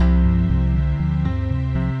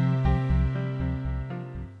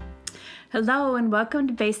Hello and welcome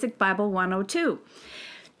to Basic Bible 102.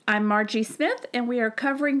 I'm Margie Smith and we are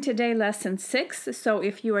covering today lesson 6. So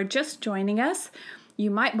if you are just joining us, you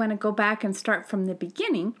might want to go back and start from the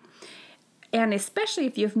beginning. And especially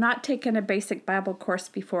if you've not taken a Basic Bible course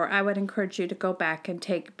before, I would encourage you to go back and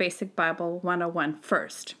take Basic Bible 101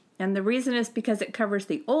 first. And the reason is because it covers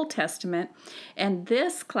the Old Testament, and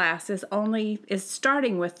this class is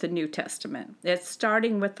starting with the New Testament. It's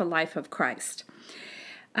starting with the life of Christ.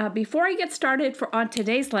 Before I get started on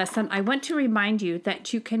today's lesson, I want to remind you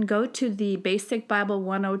that you can go to the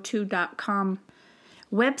basicbible102.com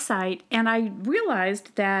website, and I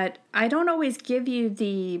realized that I don't always give you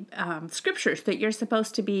the scriptures that you're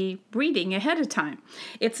supposed to be reading ahead of time.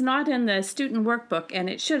 It's not in the student workbook, and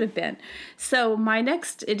it should have been. So my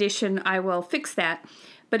next edition, I will fix that.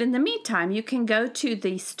 But in the meantime, you can go to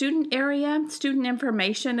the student area, student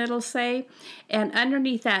information, it'll say, and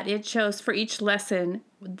underneath that, it shows for each lesson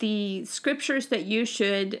the scriptures that you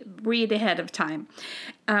should read ahead of time,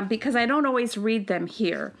 because I don't always read them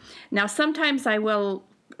here. Now, sometimes I will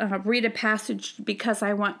read a passage because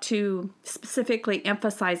I want to specifically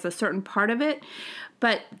emphasize a certain part of it,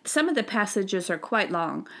 but some of the passages are quite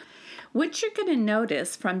long. What you're going to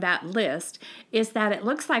notice from that list is that it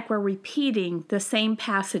looks like we're repeating the same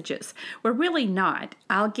passages. We're really not.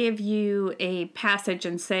 I'll give you a passage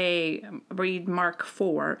and say, read Mark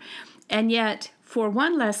 4, and yet for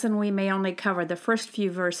one lesson, we may only cover the first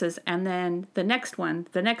few verses, and then the next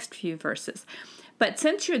few verses. But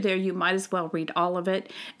since you're there, you might as well read all of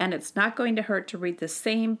it, and it's not going to hurt to read the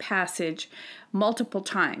same passage multiple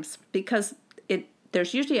times, because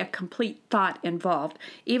there's usually a complete thought involved,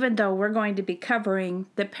 even though we're going to be covering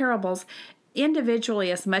the parables individually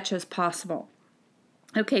as much as possible.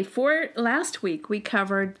 Okay, for last week, we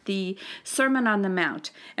covered the Sermon on the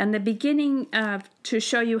Mount, and the beginning to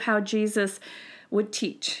show you how Jesus would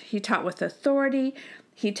teach. He taught with authority.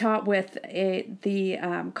 He taught with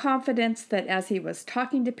the confidence that as he was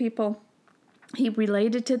talking to people, he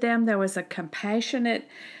related to them. There was a compassionate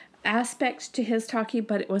aspect to his talking,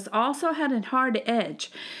 but it was also had a hard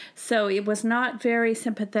edge. So it was not very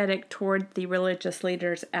sympathetic toward the religious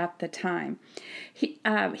leaders at the time. He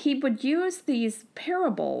would use these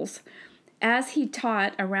parables as he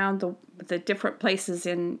taught around the different places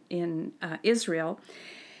in Israel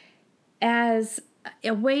as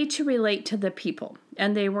a way to relate to the people.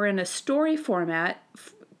 And they were in a story format. A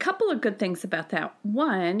couple of good things about that.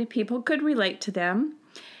 One, people could relate to them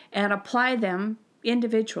and apply them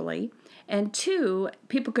individually, and two,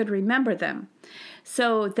 people could remember them.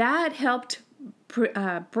 So that helped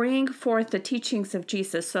bring forth the teachings of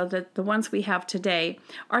Jesus, so that the ones we have today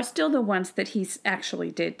are still the ones that he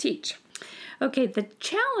actually did teach. Okay, the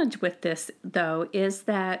challenge with this, though, is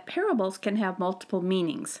that parables can have multiple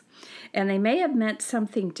meanings, and they may have meant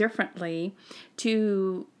something differently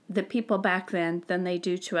to the people back then than they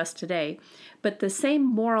do to us today, but the same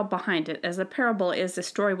moral behind it, as a parable is a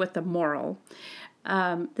story with a moral,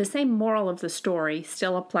 the same moral of the story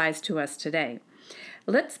still applies to us today.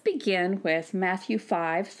 Let's begin with Matthew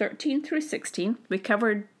 5:13 through 16. We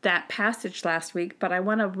covered that passage last week, but I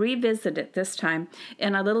want to revisit it this time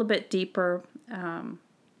in a little bit deeper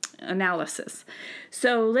analysis.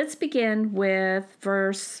 So let's begin with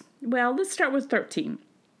let's start with 13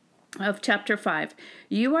 of chapter 5.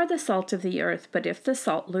 You are the salt of the earth, but if the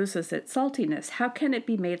salt loses its saltiness, how can it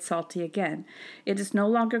be made salty again? It is no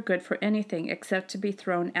longer good for anything except to be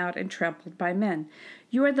thrown out and trampled by men.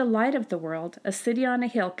 You are the light of the world. A city on a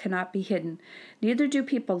hill cannot be hidden. Neither do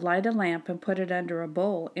people light a lamp and put it under a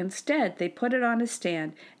bowl. Instead, they put it on a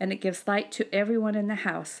stand, and it gives light to everyone in the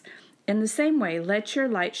house. In the same way, let your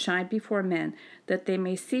light shine before men, that they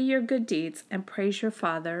may see your good deeds and praise your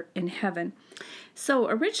Father in heaven. So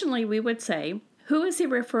originally we would say, who is he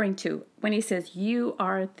referring to when he says, you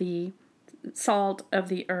are the salt of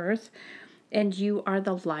the earth and you are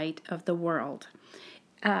the light of the world?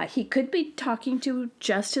 He could be talking to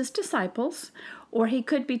just his disciples, or he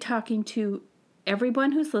could be talking to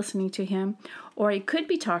everyone who's listening to him, or he could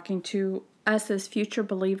be talking to us as future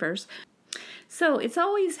believers. So it's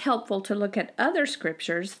always helpful to look at other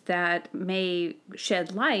scriptures that may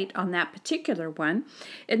shed light on that particular one.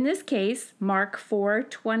 In this case, Mark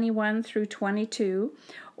 4:21 through 22,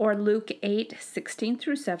 or Luke 8:16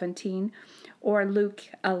 through 17, or Luke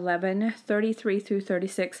 11:33 through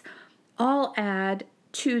 36, all add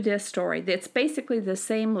to this story. It's basically the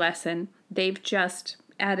same lesson. They've just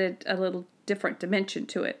added a little different dimension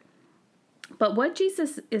to it. But what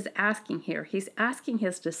Jesus is asking here, he's asking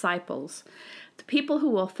his disciples, the people who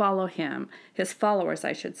will follow him, his followers,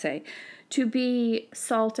 I should say, to be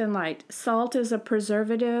salt and light. Salt is a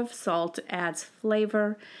preservative. Salt adds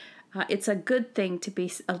flavor. It's a good thing to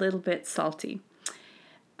be a little bit salty.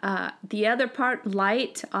 The other part,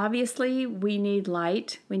 light. Obviously, we need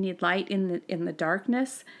light. We need light in the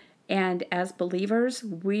darkness. And as believers,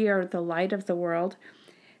 we are the light of the world.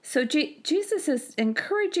 So Jesus is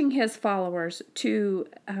encouraging his followers to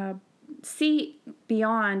see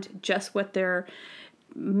beyond just what their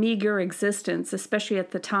meager existence, especially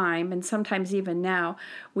at the time, and sometimes even now,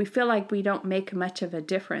 we feel like we don't make much of a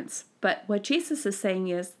difference. But what Jesus is saying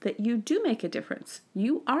is that you do make a difference.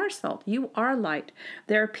 You are salt. You are light.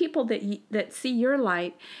 There are people that see your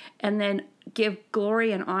light and then give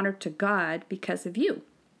glory and honor to God because of you.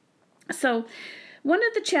 So one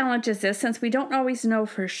of the challenges is, since we don't always know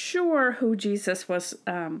for sure who Jesus was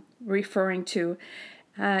referring to,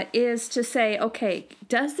 is to say, okay,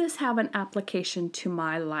 does this have an application to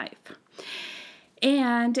my life?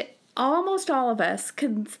 And almost all of us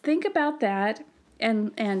can think about that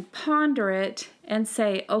and ponder it and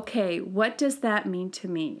say, okay, what does that mean to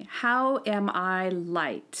me? How am I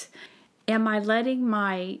light? Am I letting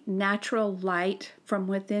my natural light from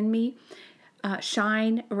within me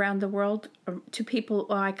shine around the world to people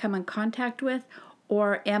I come in contact with?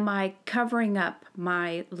 Or am I covering up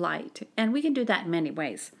my light? And we can do that in many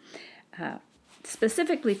ways.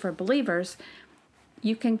 Specifically for believers,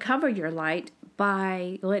 you can cover your light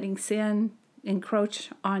by letting sin encroach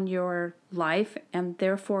on your life, and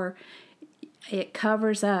therefore it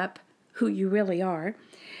covers up who you really are.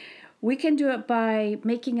 We can do it by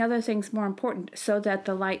making other things more important so that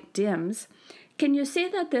the light dims. Can you see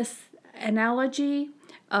that this analogy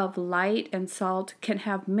of light and salt can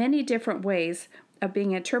have many different ways of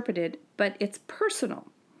being interpreted, but it's personal?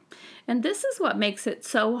 And this is what makes it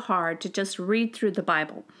so hard to just read through the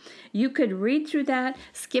Bible. You could read through that,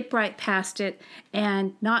 skip right past it,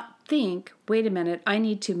 and not think, wait a minute, I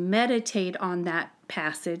need to meditate on that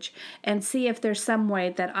passage and see if there's some way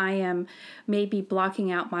that I am maybe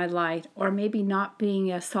blocking out my light or maybe not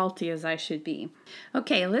being as salty as I should be.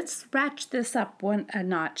 Okay, let's ratchet this up a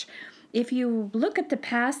notch. If you look at the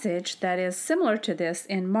passage that is similar to this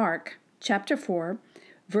in Mark chapter 4,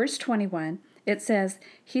 verse 21, it says,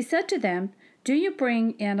 "He said to them, 'Do you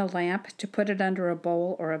bring in a lamp to put it under a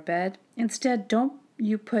bowl or a bed? Instead, don't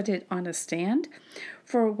you put it on a stand?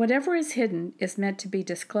 For whatever is hidden is meant to be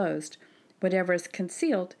disclosed. Whatever is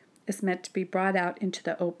concealed is meant to be brought out into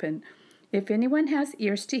the open. If anyone has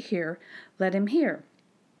ears to hear, let him hear.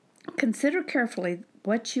 Consider carefully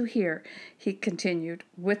what you hear,' he continued.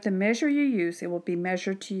 'With the measure you use, it will be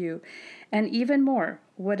measured to you. And even more,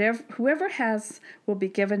 whoever has will be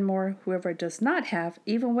given more. Whoever does not have,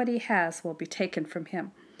 even what he has will be taken from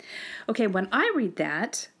him.'" Okay, when I read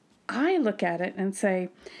that, I look at it and say,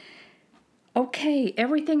 okay,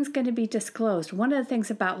 everything's going to be disclosed. One of the things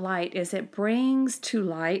about light is it brings to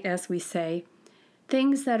light, as we say,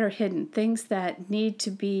 things that are hidden, things that need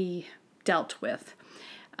to be dealt with.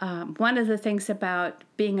 One of the things about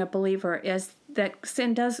being a believer is that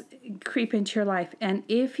sin does creep into your life. And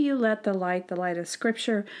if you let the light of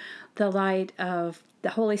Scripture, the light of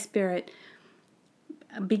the Holy Spirit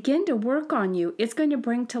begin to work on you, it's going to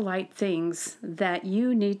bring to light things that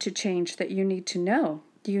you need to change, that you need to know,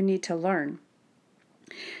 you need to learn.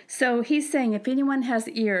 So he's saying, if anyone has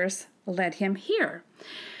ears, let him hear.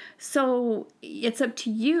 So it's up to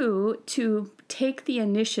you to take the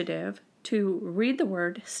initiative to read the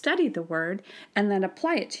Word, study the Word, and then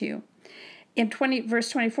apply it to you. In verse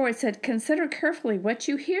 24, it said, "Consider carefully what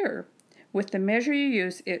you hear. With the measure you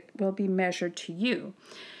use, it will be measured to you."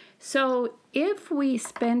 So if we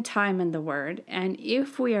spend time in the Word, and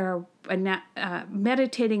if we are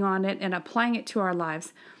meditating on it and applying it to our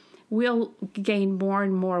lives, we'll gain more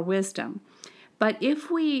and more wisdom. But if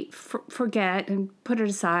we forget and put it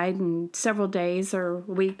aside, and several days or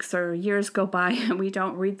weeks or years go by and we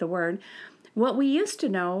don't read the Word, what we used to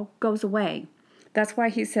know goes away. That's why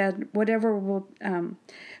he said,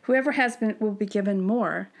 whoever has been will be given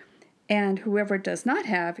more, and whoever does not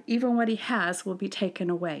have, even what he has will be taken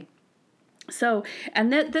away. So,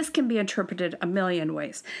 and this can be interpreted a million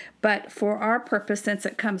ways, but for our purpose, since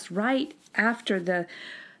it comes right after the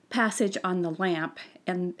passage on the lamp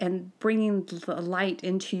and bringing the light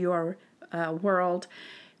into your world,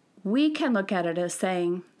 we can look at it as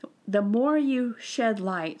saying, the more you shed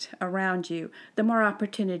light around you, the more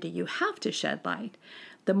opportunity you have to shed light.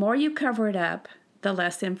 The more you cover it up, the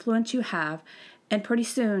less influence you have, and pretty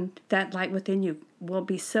soon that light within you will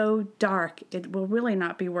be so dark it will really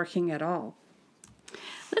not be working at all.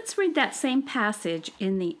 Let's read that same passage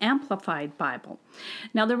in the Amplified Bible.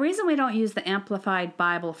 Now, the reason we don't use the Amplified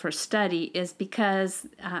Bible for study is because,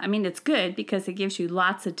 it's good because it gives you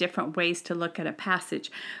lots of different ways to look at a passage,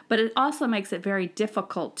 but it also makes it very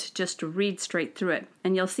difficult just to read straight through it,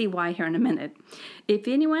 and you'll see why here in a minute. If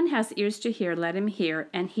anyone has ears to hear, let him hear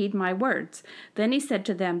and heed my words. Then he said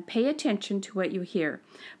to them, pay attention to what you hear.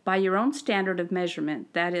 By your own standard of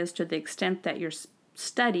measurement, that is, to the extent that you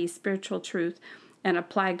study spiritual truth and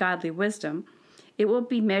apply godly wisdom, it will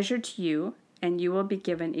be measured to you, and you will be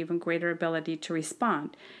given even greater ability to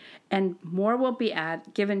respond. And more will be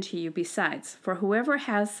given to you besides. For whoever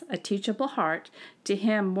has a teachable heart, to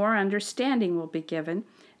him more understanding will be given,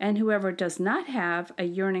 and whoever does not have a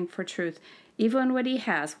yearning for truth, even what he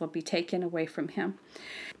has will be taken away from him.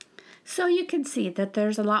 So you can see that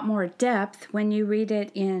there's a lot more depth when you read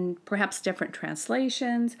it in perhaps different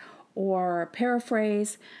translations or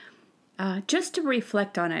paraphrase, just to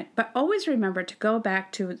reflect on it. But always remember to go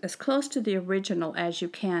back to as close to the original as you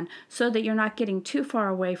can so that you're not getting too far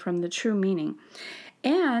away from the true meaning.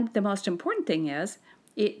 And the most important thing is,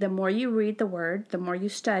 the more you read the Word, the more you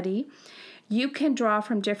study, you can draw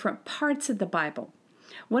from different parts of the Bible.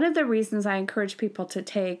 One of the reasons I encourage people to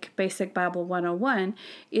take Basic Bible 101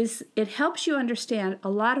 is it helps you understand a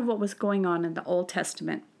lot of what was going on in the Old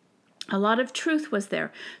Testament. A lot of truth was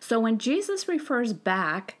there. So when Jesus refers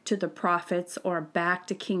back to the prophets or back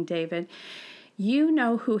to King David, you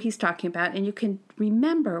know who he's talking about, and you can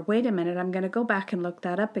remember, wait a minute, I'm going to go back and look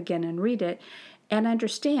that up again and read it and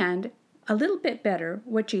understand a little bit better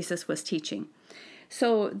what Jesus was teaching.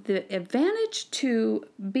 So the advantage to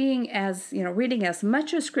being reading as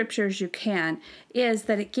much of Scripture as you can is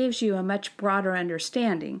that it gives you a much broader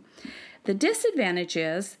understanding. The disadvantage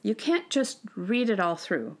is you can't just read it all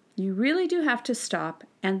through. You really do have to stop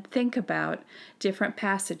and think about different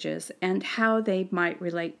passages and how they might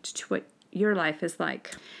relate to what your life is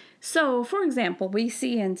like. So, for example, we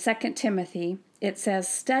see in 2 Timothy, it says,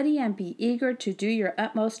 study and be eager to do your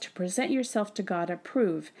utmost to present yourself to God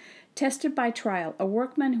approved, tested by trial, a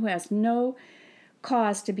workman who has no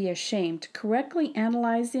cause to be ashamed, correctly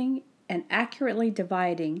analyzing and accurately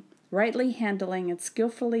dividing, rightly handling and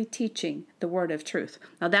skillfully teaching the word of truth.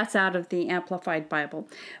 Now that's out of the Amplified Bible,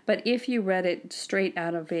 but if you read it straight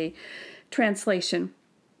out of a translation,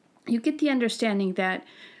 you get the understanding that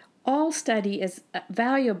all study is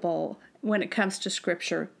valuable when it comes to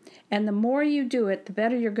Scripture, and the more you do it, the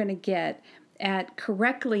better you're going to get at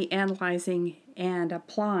correctly analyzing and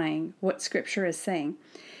applying what Scripture is saying.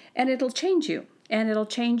 And it'll change you, and it'll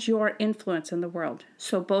change your influence in the world.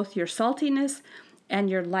 So both your saltiness and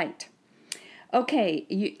your light.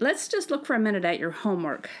 Okay, let's just look for a minute at your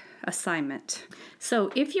homework assignment.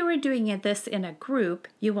 So if you are doing this in a group,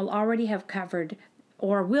 you will already have covered,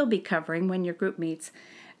 or will be covering when your group meets,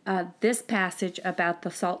 this passage about the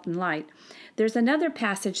salt and light. There's another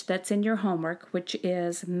passage that's in your homework, which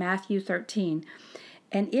is Matthew 13,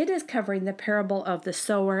 and it is covering the parable of the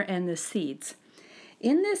sower and the seeds.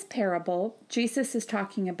 In this parable, Jesus is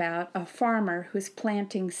talking about a farmer who's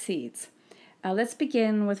planting seeds. Let's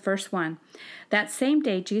begin with verse 1. That same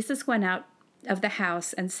day, Jesus went out of the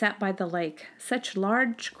house and sat by the lake. Such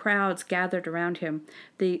large crowds gathered around him.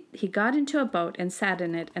 He got into a boat and sat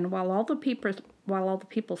in it, and while all the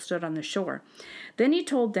people stood on the shore. Then he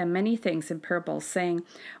told them many things in parables, saying,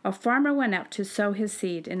 a farmer went out to sow his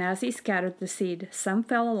seed, and as he scattered the seed, some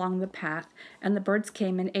fell along the path, and the birds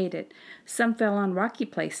came and ate it. Some fell on rocky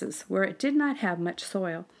places, where it did not have much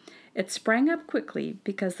soil. It sprang up quickly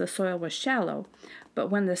because the soil was shallow, but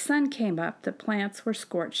when the sun came up, the plants were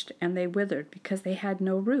scorched, and they withered because they had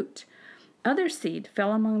no root. Other seed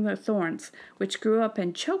fell among the thorns, which grew up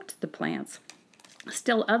and choked the plants.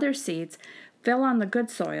 Still other seeds fell on the good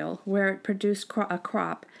soil, where it produced a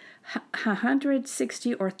crop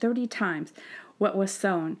 160 or 30 times what was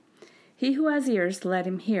sown. He who has ears, let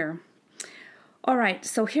him hear. All right,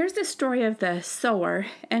 so here's the story of the sower,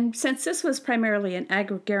 and since this was primarily an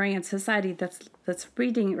agrarian society that's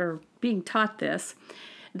reading or being taught this,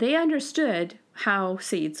 they understood how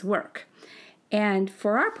seeds work. And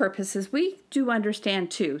for our purposes, we do understand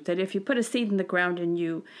too that if you put a seed in the ground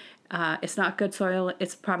and it's not good soil,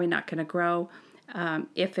 it's probably not going to grow.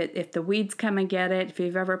 If the weeds come and get it, if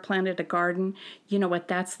you've ever planted a garden, you know what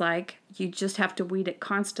that's like. You just have to weed it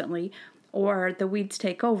constantly, or the weeds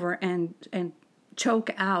take over and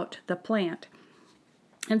choke out the plant.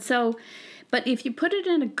 And so, but if you put it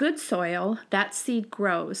in a good soil, that seed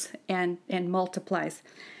grows and multiplies.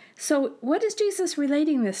 So what is Jesus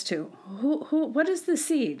relating this to? What does the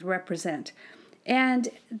seed represent? And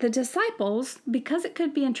the disciples, because it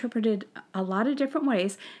could be interpreted a lot of different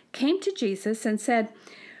ways, came to Jesus and said,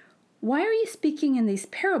 "Why are you speaking in these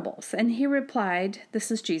parables?" And he replied, this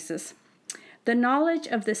is Jesus, "The knowledge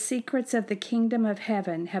of the secrets of the kingdom of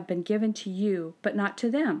heaven have been given to you, but not to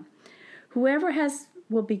them. Whoever has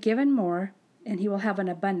will be given more, and he will have an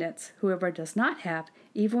abundance. Whoever does not have,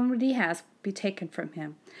 even what he has, will be taken from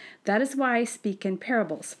him. That is why I speak in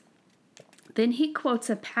parables." Then he quotes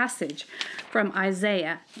a passage from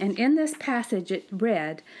Isaiah, and in this passage it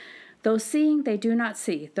read, "Though seeing they do not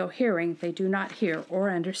see, though hearing they do not hear or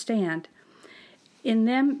understand. In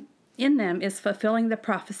them is fulfilling the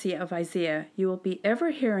prophecy of Isaiah. You will be ever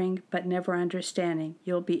hearing, but never understanding.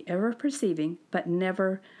 You will be ever perceiving, but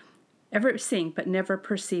never seeing, but never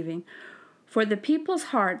perceiving. For the people's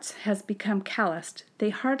hearts has become calloused. They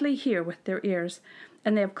hardly hear with their ears,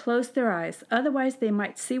 and they have closed their eyes. Otherwise they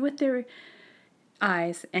might see with their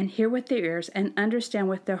eyes and hear with their ears and understand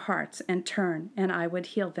with their hearts and turn, and I would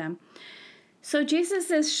heal them." So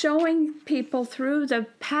Jesus is showing people through the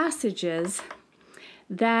passages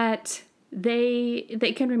that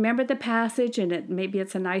they can remember the passage, and maybe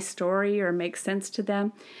it's a nice story or makes sense to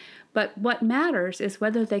them. But what matters is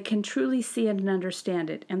whether they can truly see it and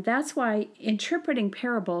understand it. And that's why interpreting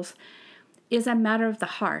parables is a matter of the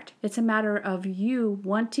heart. It's a matter of you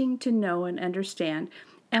wanting to know and understand.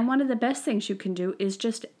 And one of the best things you can do is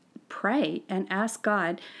just pray and ask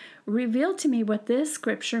God, reveal to me what this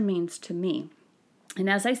scripture means to me. And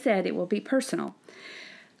as I said, it will be personal.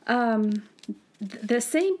 The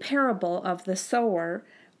same parable of the sower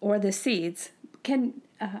or the seeds can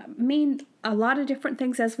mean a lot of different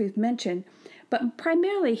things, as we've mentioned, but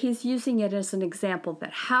primarily he's using it as an example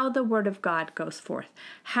that how the Word of God goes forth,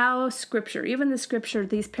 how Scripture, even the Scripture,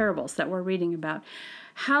 these parables that we're reading about,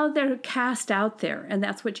 how they're cast out there. And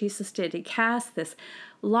that's what Jesus did. He cast this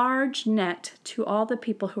large net to all the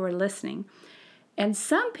people who are listening. And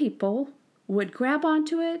some people would grab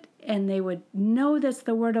onto it, and they would know that's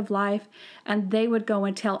the word of life, and they would go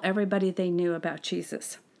and tell everybody they knew about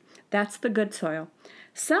Jesus. That's the good soil.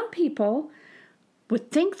 Some people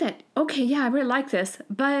would think that, okay, yeah, I really like this,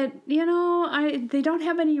 but, they don't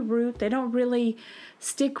have any root. They don't really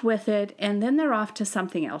stick with it, and then they're off to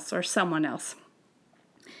something else or someone else.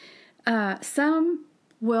 Some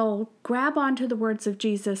will grab onto the words of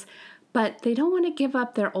Jesus, but they don't want to give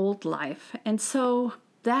up their old life. And so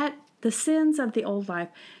that the sins of the old life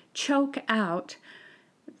choke out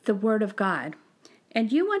the Word of God.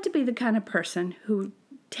 And you want to be the kind of person who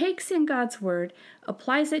takes in God's Word,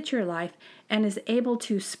 applies it to your life, and is able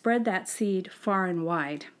to spread that seed far and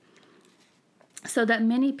wide so that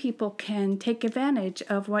many people can take advantage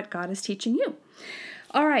of what God is teaching you.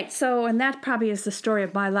 All right, so, and that probably is the story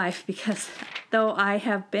of my life, because though I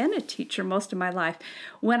have been a teacher most of my life,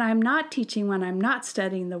 when I'm not teaching, when I'm not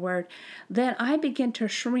studying the Word, then I begin to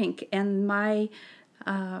shrink, and my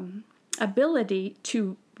ability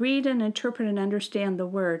to read and interpret and understand the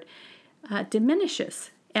Word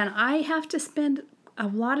diminishes. And I have to spend a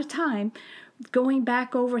lot of time going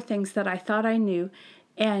back over things that I thought I knew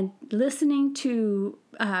and listening to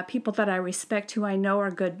people that I respect, who I know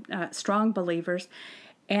are good, strong believers,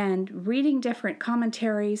 and reading different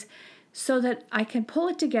commentaries so that I can pull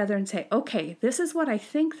it together and say, okay, this is what I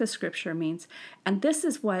think the Scripture means, and this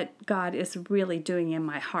is what God is really doing in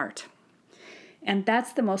my heart. And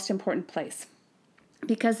that's the most important place.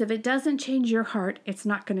 Because if it doesn't change your heart, it's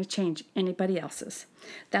not going to change anybody else's.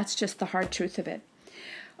 That's just the hard truth of it.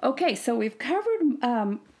 Okay, so we've covered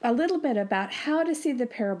a little bit about how to see the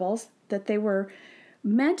parables, that they were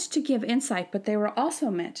meant to give insight, but they were also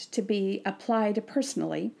meant to be applied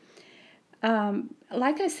personally.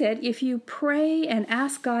 Like I said, if you pray and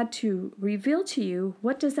ask God to reveal to you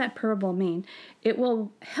what does that parable mean, it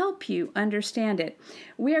will help you understand it.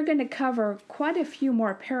 We are going to cover quite a few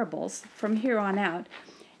more parables from here on out.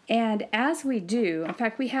 And as we do, in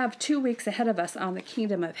fact, we have 2 weeks ahead of us on the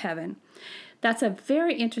kingdom of heaven. That's a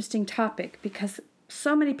very interesting topic because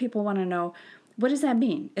so many people want to know, what does that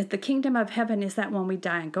mean? Is the kingdom of heaven, is that when we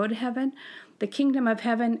die and go to heaven? The kingdom of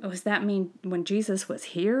heaven, does that mean when Jesus was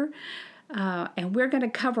here? And we're going to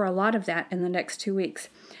cover a lot of that in the next 2 weeks.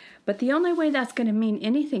 But the only way that's going to mean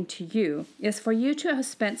anything to you is for you to have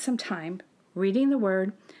spent some time reading the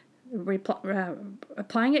Word,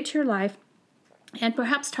 applying it to your life, and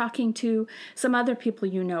perhaps talking to some other people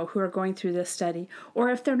you know who are going through this study. Or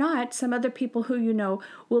if they're not, some other people who you know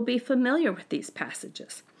will be familiar with these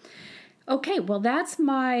passages. Okay, well, that's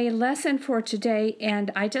my lesson for today,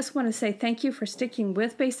 and I just want to say thank you for sticking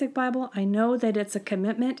with Basic Bible. I know that it's a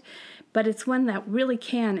commitment, but it's one that really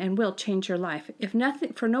can and will change your life. If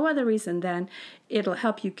nothing, for no other reason than it'll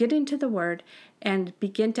help you get into the Word and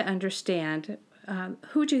begin to understand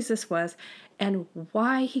who Jesus was and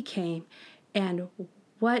why he came and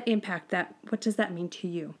what does that mean to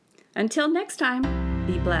you. Until next time,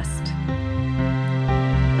 be blessed.